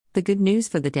The good news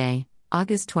for the day,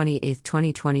 August 28,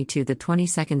 2022, the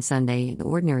 22nd Sunday in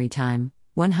Ordinary Time,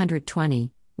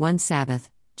 120, one Sabbath,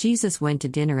 Jesus went to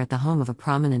dinner at the home of a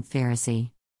prominent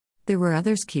Pharisee. There were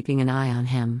others keeping an eye on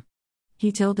him.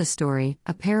 He told a story,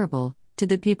 a parable, to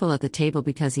the people at the table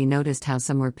because he noticed how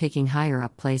some were picking higher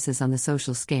up places on the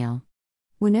social scale.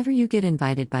 Whenever you get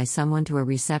invited by someone to a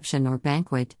reception or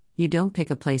banquet, you don't pick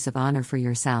a place of honor for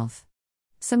yourself.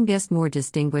 Some guest more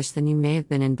distinguished than you may have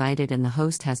been invited, and the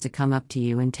host has to come up to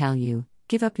you and tell you,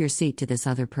 "Give up your seat to this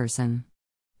other person."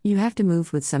 You have to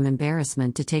move with some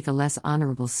embarrassment to take a less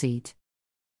honorable seat.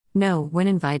 No, when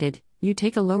invited, you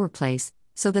take a lower place,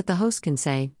 so that the host can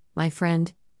say, "My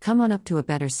friend, come on up to a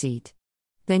better seat."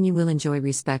 Then you will enjoy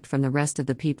respect from the rest of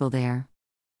the people there.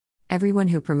 Everyone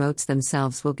who promotes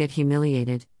themselves will get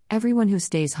humiliated, everyone who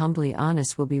stays humbly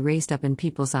honest will be raised up in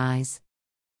people's eyes.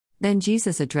 Then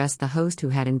Jesus addressed the host who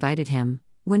had invited him.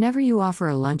 Whenever you offer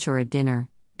a lunch or a dinner,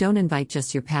 don't invite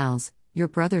just your pals, your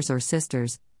brothers or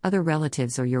sisters, other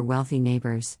relatives or your wealthy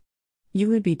neighbors. You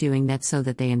would be doing that so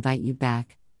that they invite you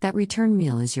back. That return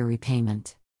meal is your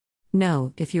repayment.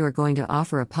 No, if you are going to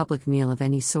offer a public meal of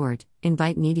any sort,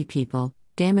 invite needy people,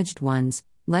 damaged ones,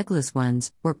 legless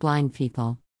ones, or blind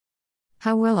people.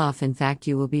 How well off in fact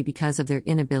you will be because of their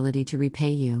inability to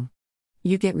repay you.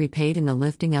 You get repaid in the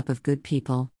lifting up of good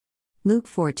people. Luke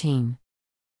 14.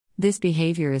 This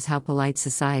behavior is how polite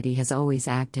society has always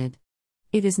acted.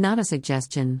 It is not a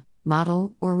suggestion,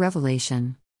 model, or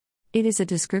revelation. It is a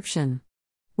description.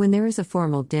 When there is a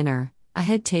formal dinner, a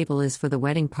head table is for the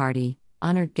wedding party,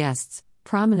 honored guests,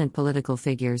 prominent political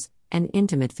figures, and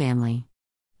intimate family.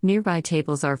 Nearby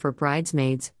tables are for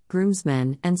bridesmaids,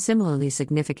 groomsmen, and similarly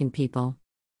significant people.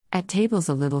 At tables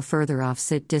a little further off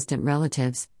sit distant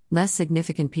relatives, less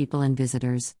significant people, and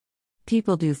visitors.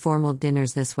 People do formal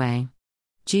dinners this way.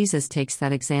 Jesus takes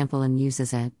that example and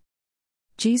uses it.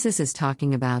 Jesus is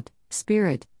talking about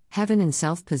spirit, heaven, and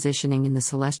self-positioning in the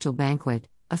celestial banquet,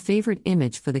 a favorite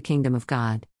image for the kingdom of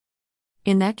God.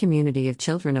 In that community of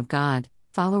children of God,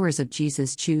 followers of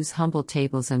Jesus choose humble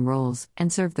tables and roles,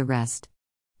 and serve the rest.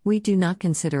 We do not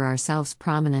consider ourselves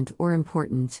prominent or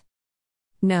important.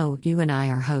 No, you and I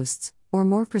are hosts, or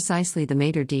more precisely the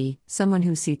maitre d', someone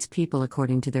who seats people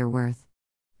according to their worth.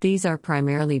 These are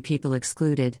primarily people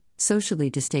excluded,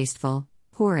 socially distasteful,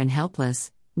 poor and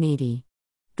helpless, needy.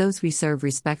 Those we serve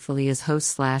respectfully as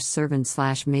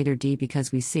host/servant/maitre d'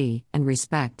 because we see, and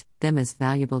respect, them as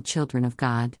valuable children of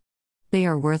God. They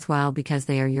are worthwhile because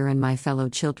they are your and my fellow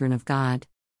children of God.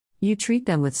 You treat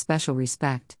them with special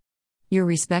respect. Your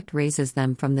respect raises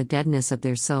them from the deadness of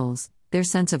their souls, their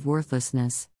sense of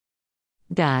worthlessness.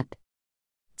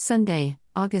 Sunday,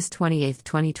 August 28,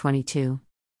 2022.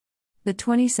 The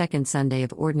 22nd Sunday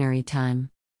of Ordinary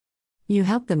Time. You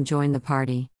help them join the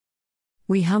party.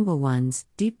 We humble ones,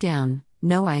 deep down,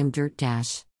 know I am dirt.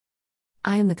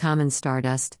 I am the common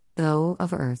stardust, though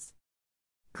of earth.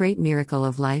 Great miracle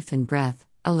of life and breath,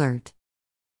 alert.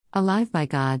 Alive by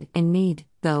God, in need,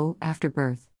 though, after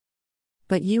birth.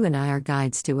 But you and I are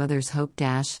guides to others' hope.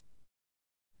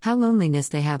 How loneliness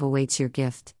they have awaits your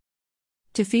gift.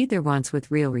 To feed their wants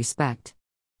with real respect.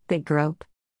 They grope.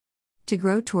 To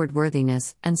grow toward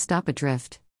worthiness, and stop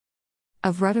adrift.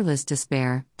 Of rudderless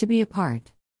despair, to be a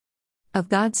part. Of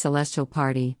God's celestial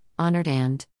party, honored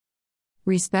and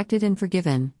respected and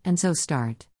forgiven, and so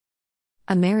start.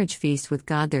 A marriage feast with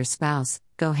God their spouse,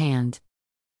 go hand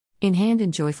in hand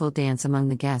in joyful dance among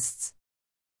the guests.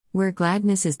 Where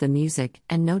gladness is the music,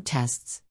 and no tests.